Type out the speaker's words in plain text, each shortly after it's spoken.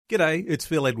G'day, it's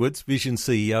Phil Edwards, Vision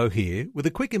CEO here, with a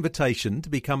quick invitation to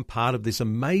become part of this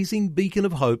amazing beacon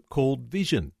of hope called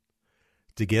Vision.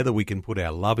 Together we can put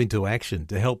our love into action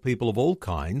to help people of all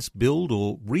kinds build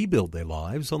or rebuild their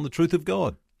lives on the truth of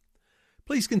God.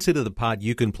 Please consider the part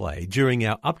you can play during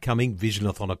our upcoming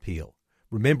Visionathon appeal,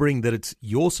 remembering that it's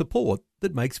your support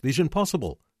that makes Vision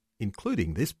possible,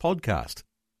 including this podcast.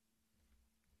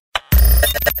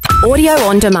 Audio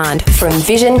on demand from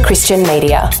Vision Christian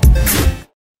Media.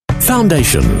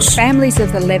 Foundations. Families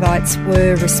of the Levites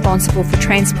were responsible for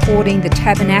transporting the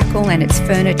tabernacle and its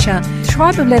furniture. The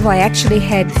tribe of Levi actually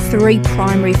had three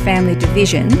primary family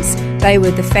divisions. They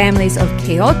were the families of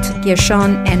Kehat,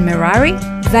 Gershon and Merari.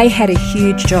 They had a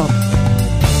huge job.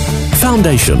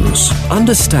 Foundations.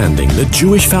 Understanding the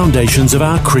Jewish foundations of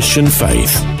our Christian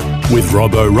faith. With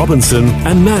Robbo Robinson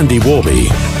and Mandy Warby.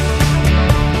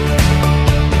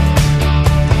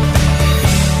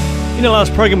 In the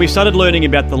last program, we started learning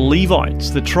about the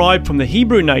Levites, the tribe from the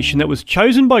Hebrew nation that was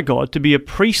chosen by God to be a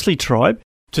priestly tribe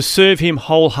to serve him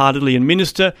wholeheartedly and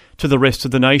minister to the rest of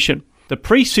the nation. The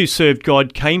priests who served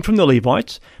God came from the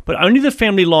Levites, but only the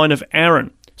family line of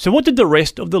Aaron. So what did the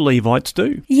rest of the Levites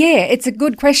do? Yeah, it's a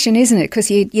good question, isn't it?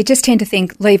 Because you just tend to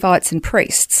think Levites and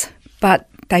priests, but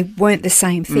they weren't the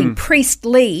same thing.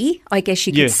 Priestly, I guess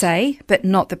you could say, but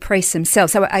not the priests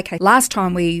themselves. So, okay, last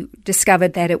time we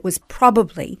discovered that it was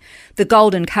probably the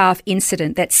golden calf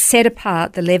incident that set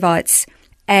apart the Levites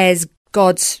as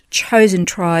God's chosen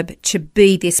tribe to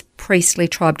be this priestly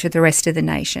tribe to the rest of the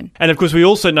nation. And of course, we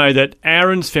also know that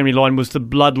Aaron's family line was the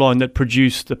bloodline that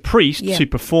produced the priests who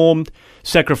performed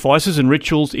sacrifices and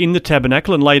rituals in the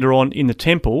tabernacle and later on in the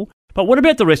temple. But what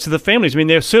about the rest of the families? I mean,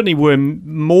 there certainly were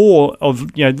more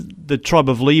of the tribe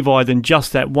of Levi than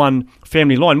just that one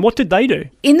family line. What did they do?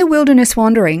 In the wilderness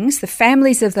wanderings, the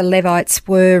families of the Levites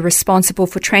were responsible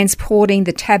for transporting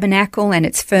the tabernacle and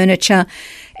its furniture.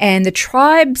 And the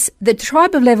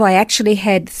tribe of Levi actually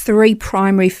had three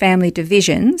primary family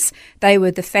divisions. They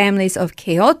were the families of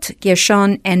Kehat,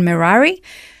 Gershon and Merari.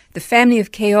 The family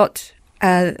of Kehat,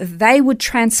 they would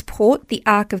transport the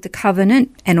Ark of the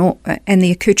Covenant and the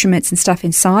accoutrements and stuff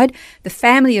inside. The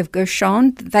family of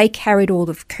Gershon, they carried all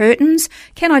the curtains.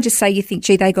 Can I just say, you think,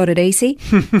 gee, they got it easy?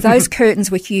 Those curtains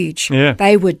were huge. Yeah.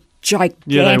 They were gigantic.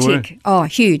 Yeah, they were. Oh,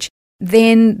 huge.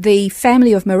 Then the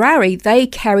family of Merari, they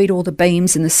carried all the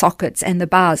beams and the sockets and the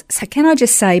bars. So can I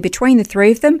just say, between the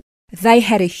three of them, they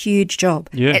had a huge job.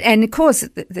 Yeah. And of course,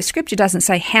 the scripture doesn't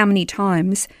say how many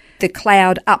times the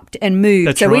cloud upped and moved.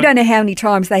 That's so right. We don't know how many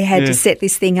times they had to set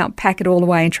this thing up, pack it all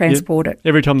away and transport it.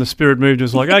 Every time the Spirit moved, it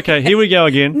was like, okay, here we go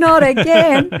again. Not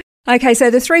again. Okay,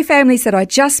 so the three families that I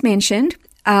just mentioned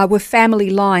were family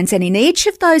lines. And in each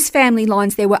of those family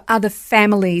lines, there were other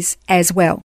families as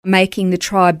well, making the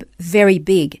tribe very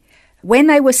big. When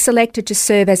they were selected to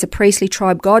serve as a priestly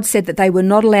tribe, God said that they were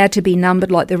not allowed to be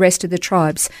numbered like the rest of the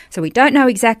tribes. So we don't know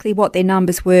exactly what their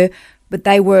numbers were, but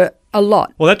they were a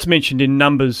lot. Well, that's mentioned in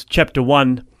Numbers chapter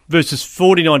 1, verses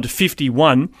 49 to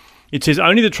 51. It says,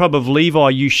 "Only the tribe of Levi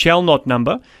you shall not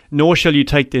number, nor shall you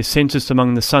take their census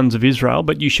among the sons of Israel,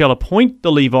 but you shall appoint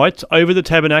the Levites over the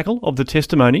tabernacle of the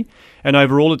testimony, and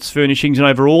over all its furnishings, and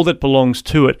over all that belongs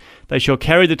to it. They shall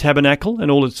carry the tabernacle and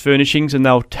all its furnishings, and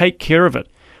they'll take care of it.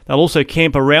 They'll also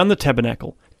camp around the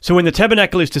tabernacle. So when the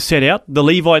tabernacle is to set out, the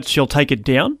Levites shall take it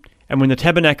down, and when the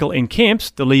tabernacle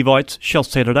encamps, the Levites shall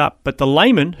set it up. But the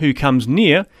layman who comes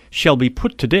near shall be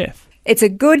put to death." It's a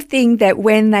good thing that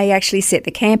when they actually set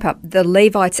the camp up, the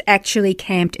Levites actually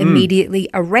camped immediately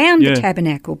around the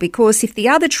tabernacle, because if the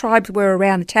other tribes were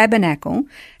around the tabernacle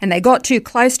and they got too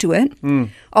close to it,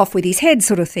 off with his head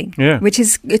sort of thing, which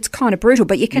is, it's kind of brutal.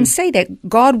 But you can see that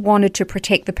God wanted to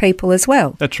protect the people as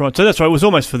well. That's right. So that's right. It was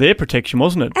almost for their protection,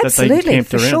 wasn't it? Absolutely, that they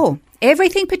camped for around. sure.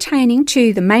 Everything pertaining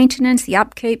to the maintenance, the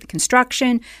upkeep, the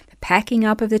construction, the packing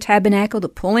up of the tabernacle, the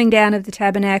pulling down of the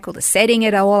tabernacle, the setting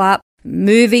it all up,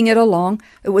 moving it along,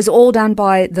 it was all done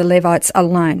by the Levites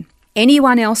alone.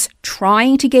 Anyone else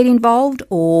trying to get involved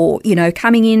or,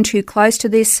 coming in too close to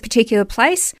this particular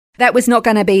place, that was not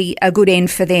going to be a good end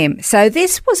for them. So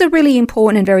this was a really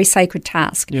important and very sacred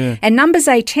task. Yeah. And Numbers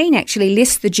 18 actually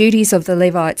lists the duties of the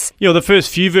Levites. Yeah, the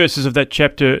first few verses of that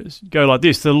chapter go like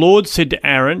this. "The Lord said to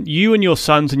Aaron, you and your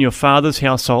sons and your father's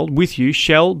household with you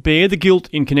shall bear the guilt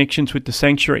in connections with the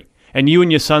sanctuary, and you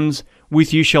and your sons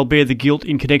with you shall bear the guilt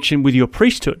in connection with your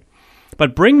priesthood.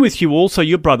 But bring with you also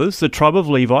your brothers, the tribe of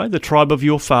Levi, the tribe of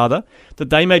your father, that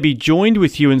they may be joined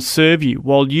with you and serve you,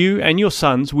 while you and your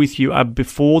sons with you are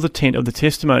before the tent of the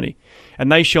testimony.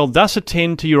 And they shall thus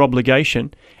attend to your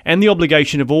obligation, and the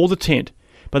obligation of all the tent.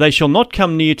 But they shall not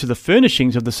come near to the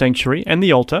furnishings of the sanctuary and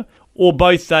the altar, or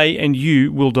both they and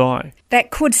you will die.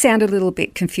 That could sound a little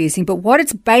bit confusing, but what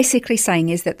it's basically saying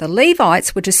is that the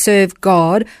Levites were to serve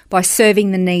God by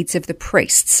serving the needs of the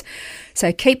priests.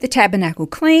 So keep the tabernacle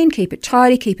clean, keep it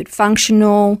tidy, keep it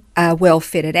functional, well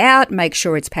fitted out, make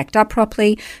sure it's packed up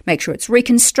properly, make sure it's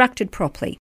reconstructed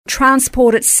properly.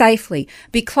 Transport it safely.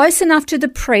 Be close enough to the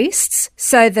priests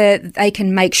so that they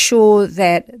can make sure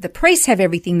that the priests have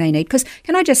everything they need. Because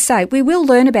can I just say, we will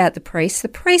learn about the priests. The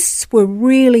priests were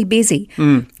really busy.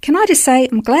 Can I just say,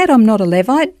 I'm glad I'm not a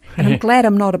Levite, and I'm glad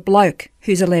I'm not a bloke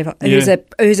who's a Levite,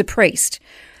 who's a priest,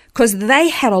 because they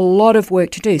had a lot of work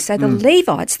to do. So the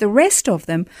Levites, the rest of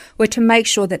them, were to make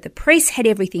sure that the priests had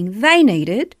everything they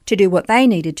needed to do what they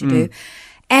needed to do,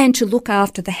 and to look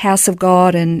after the house of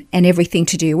God and everything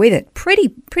to do with it.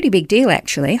 Pretty big deal,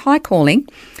 actually, high calling.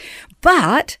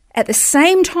 But at the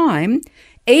same time,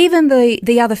 even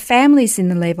the other families in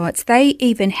the Levites, they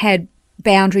even had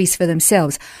boundaries for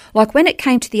themselves. Like when it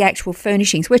came to the actual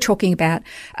furnishings, we're talking about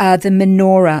the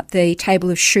menorah, the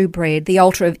table of shewbread, the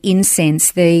altar of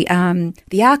incense, the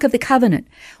Ark of the Covenant.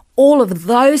 All of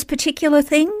those particular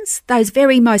things, those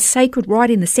very most sacred right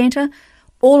in the centre,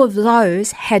 all of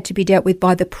those had to be dealt with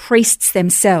by the priests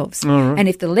themselves. Right. And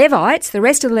if the Levites, the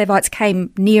rest of the Levites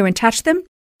came near and touched them,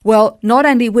 well, not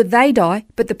only would they die,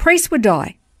 but the priests would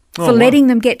die for letting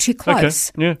them get too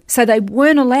close. Okay. Yeah. So they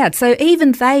weren't allowed. So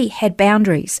even they had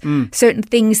boundaries, certain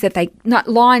things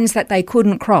lines that they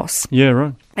couldn't cross. Yeah,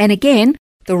 right. And again,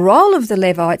 the role of the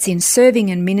Levites in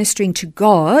serving and ministering to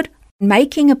God,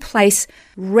 making a place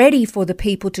ready for the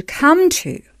people to come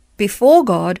to before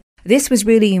God, this was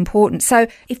really important. So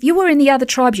if you were in the other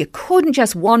tribes, you couldn't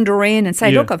just wander in and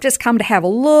say, look, I've just come to have a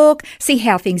look, see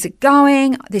how things are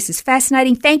going. This is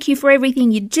fascinating. Thank you for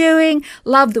everything you're doing.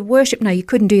 Love the worship. No, you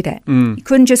couldn't do that. You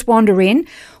couldn't just wander in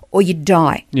or you'd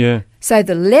die. Yeah. So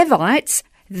the Levites,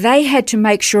 they had to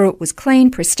make sure it was clean,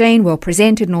 pristine, well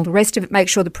presented and all the rest of it, make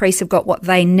sure the priests have got what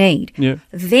they need. Yeah.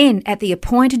 Then at the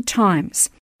appointed times,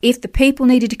 if the people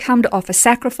needed to come to offer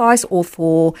sacrifice or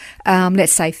for,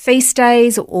 let's say, feast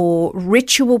days or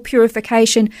ritual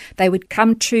purification, they would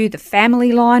come to the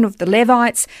family line of the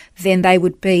Levites. Then they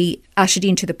would be ushered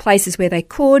into the places where they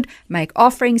could make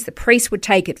offerings. The priest would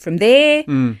take it from there.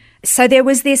 So there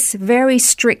was this very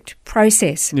strict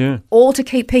process, all to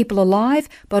keep people alive,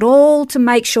 but all to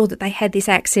make sure that they had this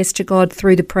access to God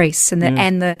through the priests and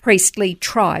the priestly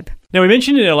tribe. Now, we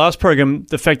mentioned in our last program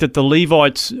the fact that the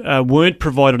Levites weren't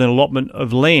provided an allotment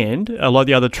of land like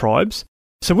the other tribes.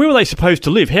 So where were they supposed to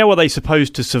live? How were they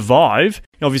supposed to survive?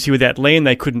 Obviously, without land,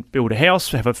 they couldn't build a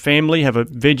house, have a family, have a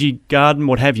veggie garden,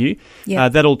 what have you.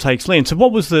 That all takes land. So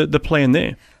what was the plan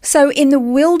there? So in the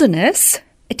wilderness,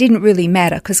 it didn't really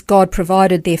matter because God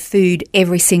provided their food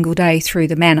every single day through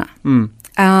the manna.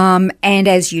 And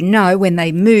as you know, when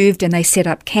they moved and they set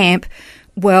up camp,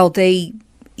 well,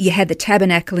 you had the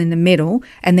tabernacle in the middle,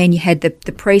 and then you had the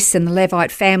priests and the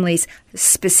Levite families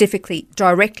specifically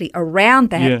directly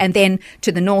around that, and then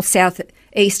to the north, south,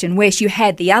 east and west, you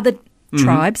had the other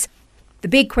tribes. The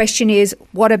big question is,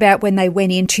 what about when they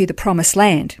went into the promised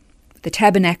land? The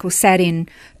tabernacle sat in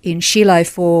Shiloh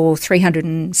for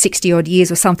 360-odd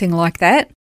years or something like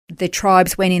that. The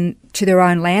tribes went into their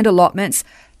own land allotments.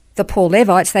 The poor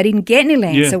Levites, they didn't get any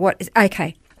land. So what?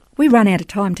 Okay. We run out of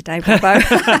time today,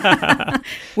 Robbo.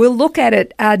 We'll look at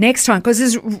it next time because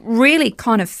it's really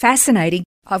kind of fascinating.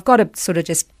 I've got to sort of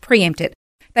just preempt it.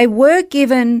 They were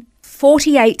given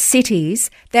 48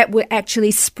 cities that were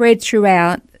actually spread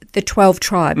throughout the 12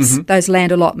 tribes, those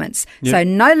land allotments. So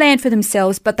no land for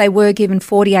themselves, but they were given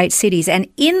 48 cities. And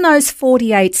in those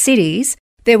 48 cities,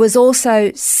 there was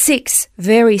also 6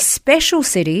 very special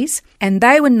cities, and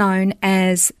they were known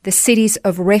as the cities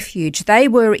of refuge. They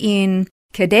were in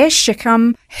Kadesh,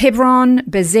 Shechem, Hebron,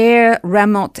 Bezer,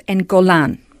 Ramoth and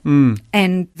Golan.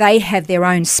 And they have their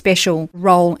own special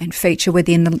role and feature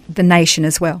within the nation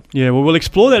as well. Yeah, well, we'll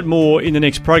explore that more in the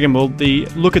next program. We'll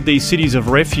look at these cities of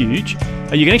refuge.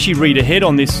 You can actually read ahead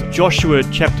on this. Joshua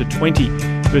chapter 20,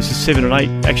 verses 7 and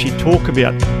 8 actually talk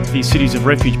about these cities of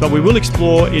refuge. But we will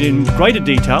explore it in greater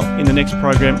detail in the next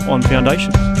program on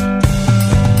Foundations.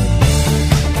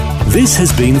 This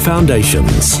has been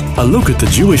Foundations, a look at the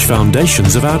Jewish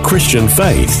foundations of our Christian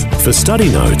faith. For study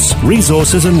notes,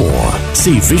 resources and more,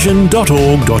 see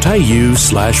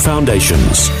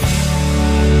vision.org.au/foundations.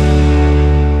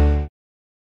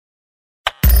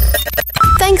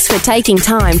 Thanks for taking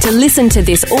time to listen to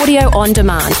this audio on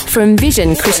demand from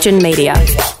Vision Christian Media.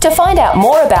 To find out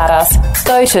more about us,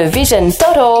 go to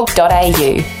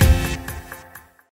vision.org.au.